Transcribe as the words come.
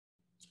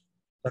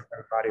What's up,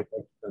 everybody?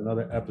 Welcome to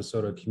another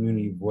episode of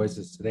Community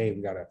Voices. Today,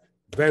 we got a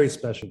very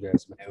special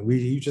guest, man.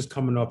 You just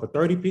coming off a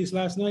 30 piece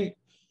last night?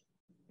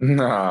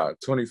 Nah,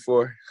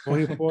 24.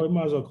 24, you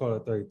might as well call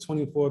it 30.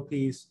 24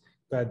 piece.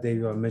 Got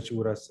Davion Mitchell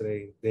with us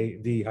today.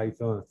 D, how you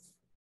feeling?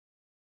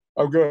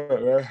 I'm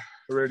good, man.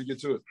 Ready to get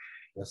to it.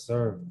 Yes,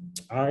 sir.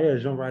 All right, yeah,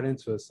 jump right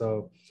into it.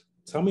 So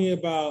tell me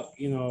about,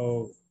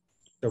 the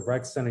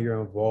rec center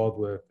you're involved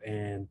with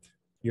and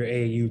your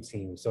AAU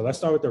team. So let's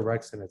start with the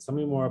rec center. Tell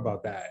me more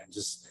about that and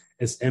just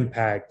its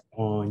impact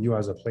on you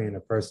as a player and a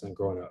person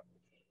growing up.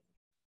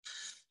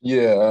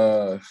 Yeah,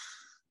 the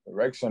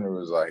rec center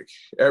was like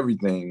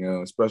everything,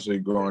 especially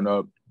growing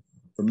up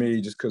for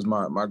me, just because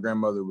my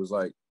grandmother was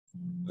like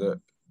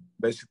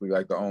basically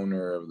like the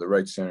owner of the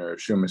rec center,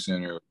 Schumann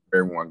Center,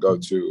 where everyone go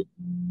to.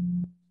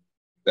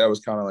 That was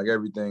kind of like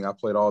everything. I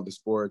played all the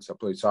sports. I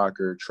played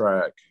soccer,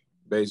 track,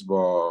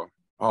 baseball,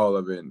 all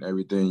of it, and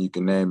everything you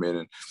can name it.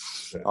 And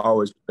I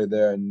always played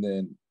there. And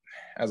then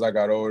as I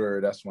got older,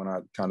 that's when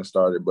I kind of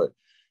started, but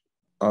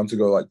to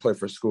go like play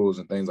for schools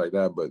and things like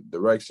that. But the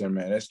rec center,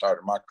 man, it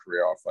started my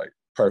career off like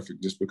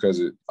perfect, just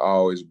because I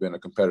always been a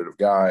competitive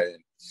guy,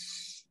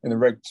 and the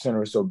rec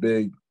center is so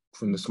big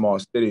from the small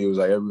city. It was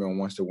like everyone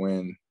wants to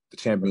win the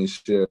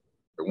championship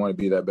or want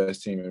to be that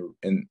best team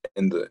in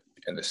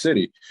the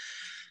city.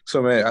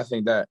 So man, I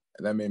think that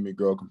made me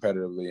grow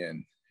competitively,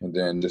 and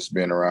then just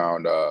being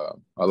around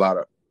a lot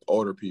of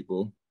older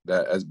people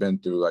that has been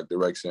through like the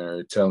rec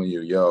center, telling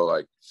you, yo,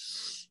 like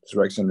this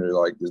rec center,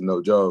 like there's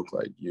no joke,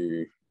 like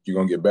you're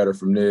gonna get better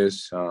from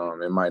this.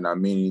 It might not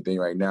mean anything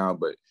right now,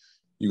 but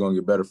you're gonna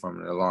get better from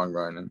it in the long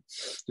run. And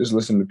just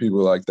listening to people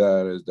like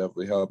that has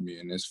definitely helped me.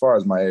 And as far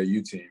as my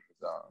AAU team,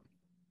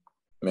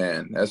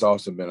 man, that's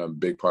also been a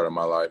big part of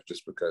my life,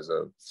 just because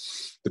of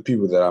the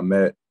people that I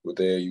met with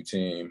the AAU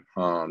team,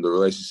 the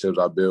relationships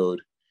I build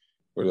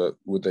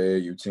with the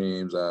AAU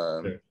teams.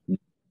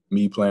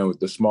 Me playing with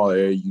the smaller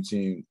AAU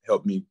team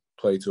helped me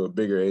play to a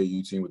bigger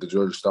AAU team with the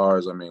Georgia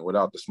Stars. I mean,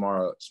 without the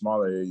smaller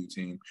AAU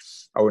team,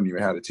 I wouldn't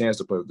even have a chance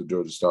to play with the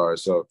Georgia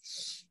Stars. So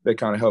they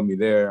kind of helped me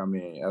there. I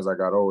mean, as I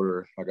got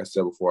older, like I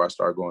said before, I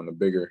started going to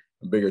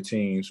bigger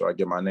teams, so I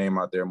get my name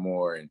out there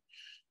more and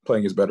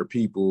playing against better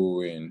people,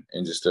 and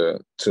just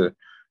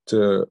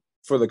to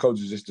for the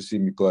coaches just to see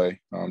me play,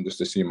 just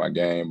to see my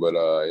game. But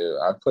yeah,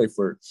 I played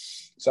for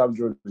South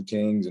Georgia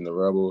Kings and the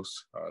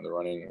Rebels, the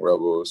Running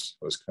Rebels.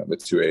 It was kind of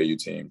the two AAU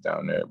teams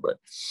down there. But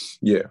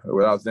yeah,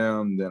 without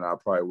them, then I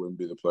probably wouldn't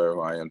be the player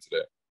who I am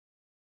today.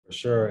 For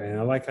sure. And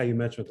I like how you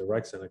mentioned the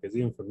rec center, because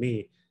even for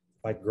me,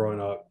 like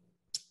growing up,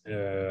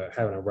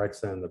 having a rec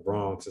center in the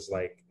Bronx, it's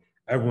like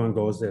everyone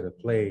goes there to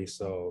play.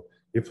 So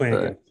you're playing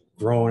Right. against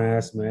grown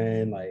ass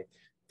men, like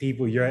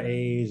people your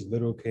age,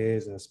 little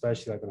kids, and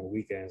especially like on the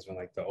weekends when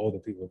like the older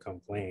people come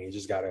playing. You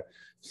just gotta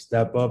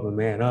step up and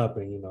man up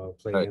and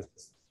play Right.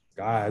 against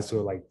guys who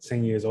are like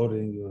 10 years older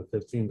than you and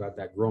 15, got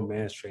that grown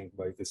man strength.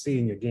 But you can see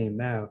in your game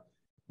now,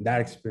 that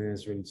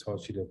experience really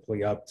taught you to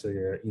play up to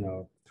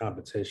your,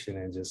 competition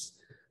and just,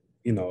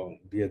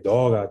 be a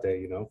dog out there.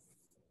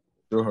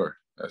 Sure.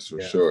 That's for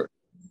Yeah. sure.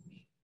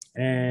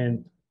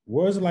 And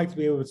what is it like to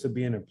be able to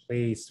be in a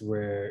place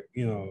where,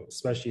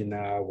 especially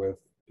now with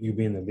you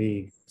being in the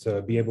league,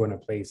 to be able in a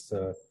place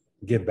to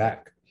give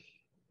back?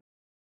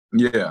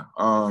 Yeah.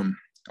 I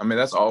mean,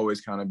 that's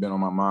always kind of been on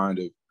my mind,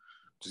 of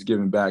just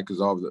giving back,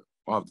 because all the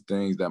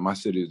things that my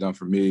city has done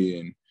for me,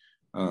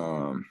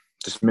 and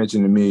just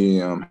mentioning me,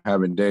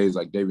 having days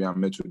like Davion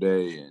Mitchell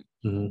Day,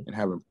 and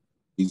having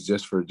he's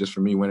just for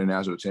me winning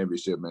national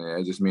championship, man.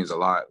 It just means a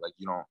lot. Like,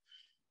 you don't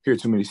hear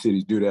too many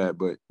cities do that,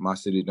 but my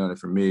city done it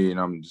for me, and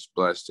I'm just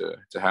blessed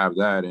to have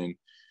that. And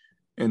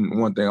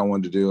one thing I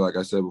wanted to do, like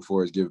I said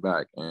before, is give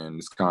back. And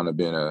it's kind of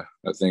been a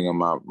thing on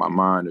my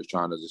mind, of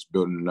trying to just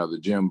build another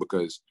gym,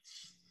 because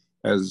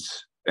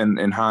as in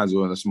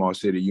Hinesville, in a small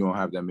city, you don't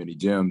have that many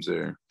gyms.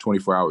 They're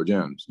 24-hour gyms. You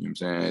know what I'm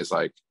saying? It's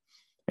like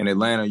in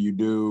Atlanta you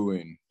do,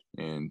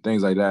 and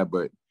things like that.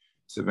 But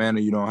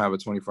Savannah, you don't have a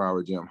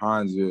 24-hour gym.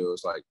 Hinesville,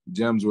 it's like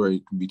gyms where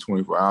it can be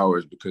 24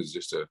 hours, because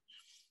just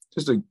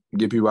to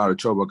get people out of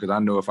trouble. Because I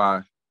know if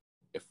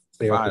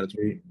Stay I off had the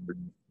street.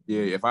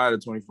 if I had a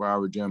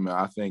 24-hour gym,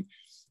 I think,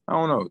 I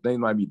don't know, things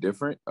might be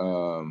different.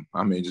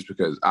 I mean, just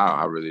because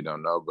I really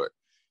don't know, but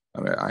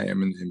I mean, I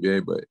am in the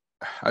NBA, but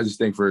I just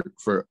think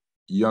for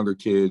younger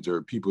kids,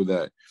 or people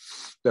that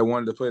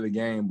wanted to play the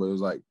game, but it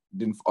was like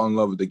didn't fall in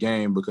love with the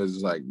game, because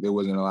it's like there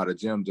wasn't a lot of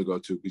gyms to go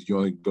to, because you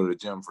only go to the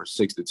gym for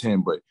 6 to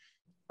 10. But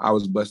I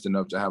was blessed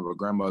enough to have a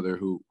grandmother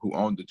who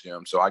owned the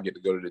gym, so I get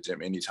to go to the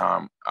gym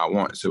anytime I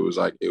want. So it was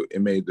like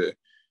it made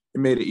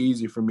it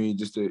easy for me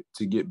just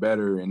to get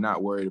better, and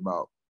not worried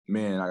about,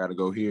 man, I got to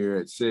go here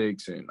at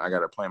 6 and I got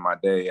to plan my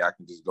day. I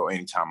can just go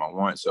anytime I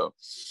want. So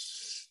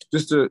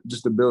just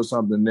to build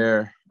something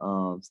there,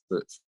 for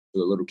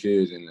the little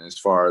kids. And as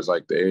far as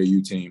like the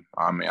AAU team,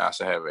 I mean, I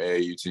also have an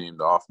AAU team,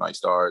 the Off Night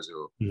Stars,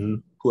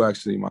 who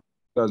actually my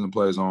cousin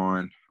plays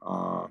on.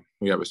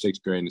 We have a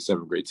 6th grade and a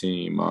 7th grade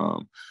team.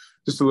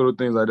 Just the little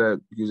things like that,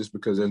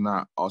 because there's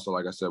not, also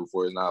like I said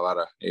before, there's not a lot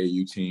of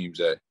AAU teams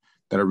that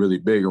are really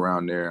big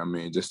around there. I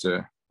mean, just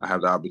to I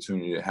have the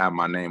opportunity to have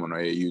my name on an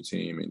AAU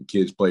team and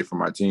kids play for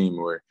my team,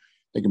 where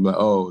they can be like,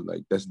 oh,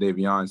 like that's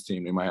Davion's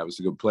team. They might have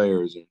some good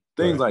players and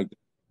things like that.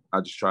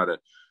 I just try to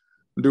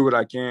do what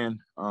I can.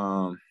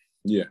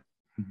 Yeah.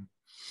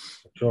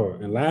 Sure.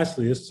 And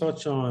lastly, let's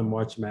touch on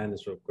March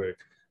Madness real quick,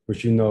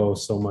 which you know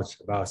so much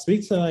about.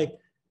 Speak to like,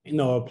 you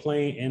know,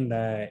 playing in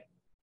that,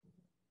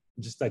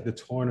 just like the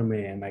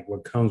tournament and like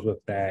what comes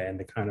with that and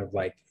the kind of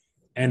like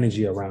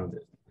energy around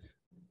it.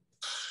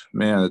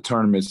 Man, the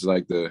tournament is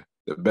like the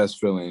best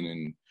feeling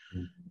in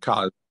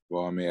college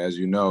football. I mean, as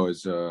you know,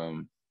 it's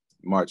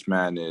March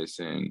Madness,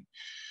 and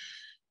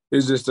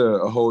it's just a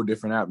whole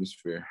different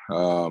atmosphere.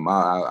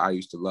 I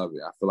used to love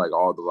it. I feel like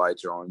all the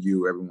lights are on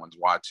you. Everyone's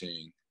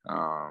watching,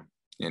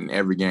 and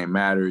every game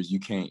matters. You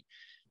can't.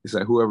 It's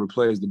like whoever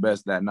plays the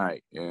best that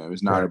night. You know,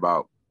 it's not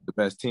about the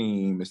best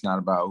team. It's not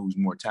about who's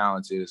more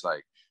talented. It's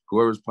like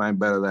whoever's playing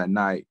better that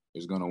night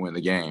is going to win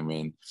the game.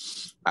 And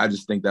I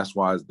just think that's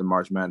why the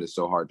March Madness is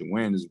so hard to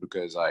win, is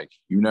because, like,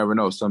 you never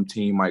know. Some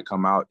team might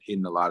come out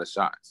hitting a lot of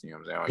shots. You know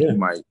what I'm saying? Like, you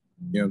might, you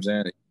know what I'm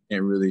saying? You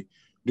can't really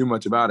do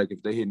much about it.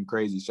 If they're hitting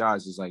crazy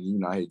shots, it's like, you're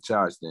not hitting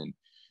shots, then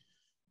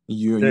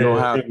you don't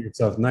have a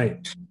tough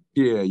night.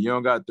 Yeah, you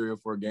don't got 3 or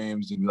 4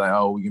 games to be like,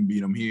 oh, we can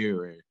beat them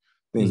here and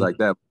things like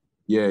that.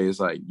 Yeah, it's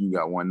like you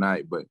got one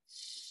night. But,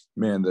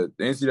 man, the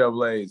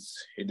NCAA,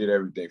 it did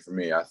everything for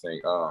me, I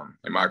think,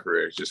 in my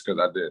career. It's just because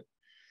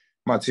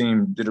my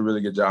team did a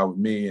really good job with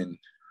me and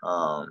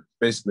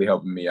basically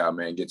helping me out,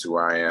 man, get to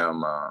where I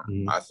am.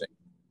 I think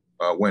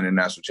winning a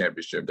national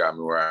championship got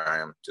me where I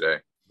am today.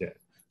 Yeah.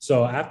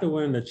 So after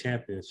winning the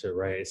championship,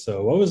 right?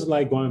 So what was it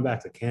like going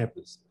back to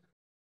campus?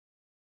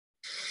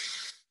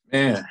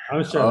 Man,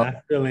 I'm sure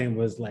that feeling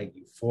was like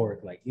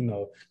euphoric, like, you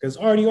know, because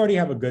you already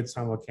have a good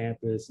time on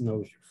campus, you know,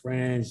 with your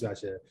friends, you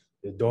got your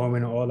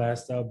dormant and all that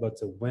stuff. But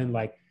to win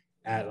like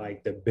at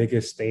like the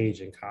biggest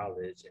stage in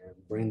college and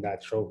bring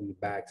that trophy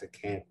back to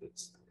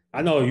campus.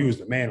 I know you was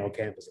the man on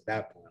campus at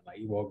that point. Like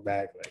you walk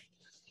back like.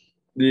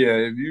 Yeah,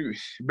 if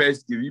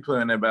you play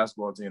on that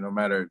basketball team, no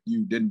matter if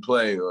you didn't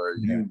play or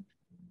you know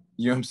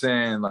what I'm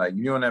saying? Like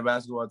you on that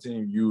basketball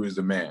team, you is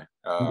the man.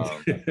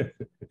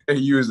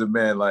 You is the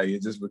man, like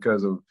it's just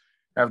because of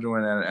after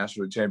winning that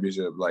national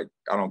championship, like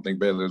I don't think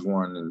Baylor's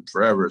won in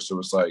forever. So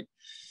it's like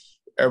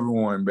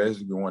everyone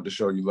basically wanted to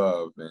show you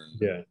love.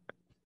 And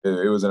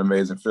it was an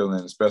amazing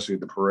feeling, especially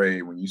at the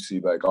parade when you see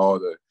like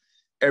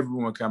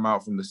everyone come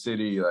out from the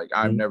city. Like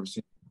I've never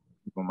seen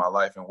people in my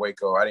life in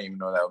Waco. I didn't even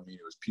know that would mean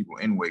it was people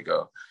in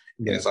Waco.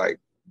 And it's like,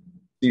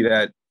 see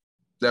that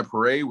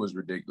parade was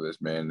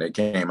ridiculous, man. They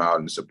came out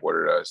and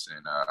supported us,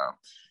 and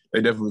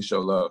they definitely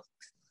show love.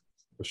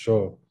 For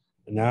sure.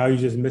 And now you're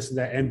just missing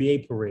that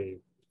NBA parade.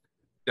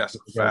 That's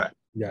a fact.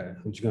 Yeah,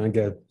 which you're gonna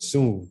get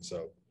soon.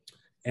 So,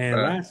 and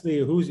lastly,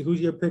 who's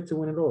your pick to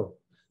win it all?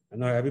 I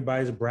know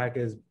everybody's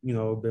bracket has, you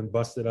know, been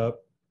busted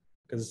up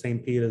because of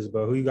St. Peter's,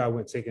 but who you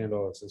got taking it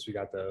all since we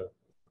got the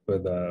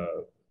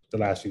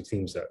last few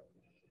teams set?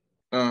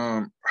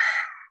 A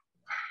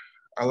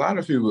lot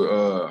of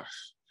people.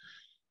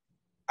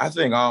 I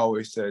think I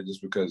always said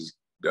just because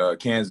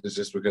Kansas,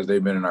 just because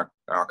they've been in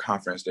our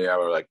conference, they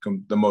are like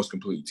the most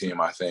complete team.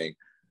 I think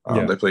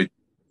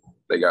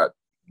they got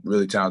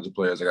really talented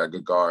players. They got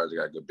good guards. They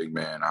got good big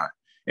man.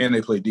 And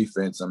they play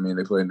defense. I mean,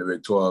 they play in the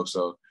Big 12,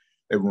 so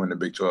everyone in the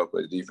Big 12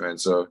 plays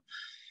defense. So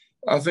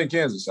I think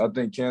Kansas. I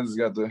think Kansas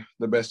got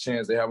the best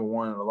chance. They haven't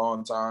won in a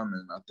long time,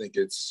 and I think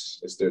it's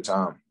their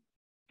time.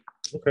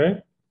 Okay.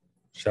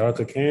 Shout out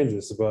to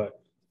Kansas. But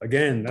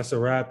again, that's a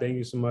wrap. Thank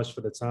you so much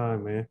for the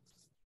time, man.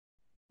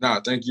 Nah,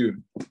 thank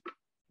you.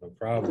 No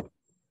problem.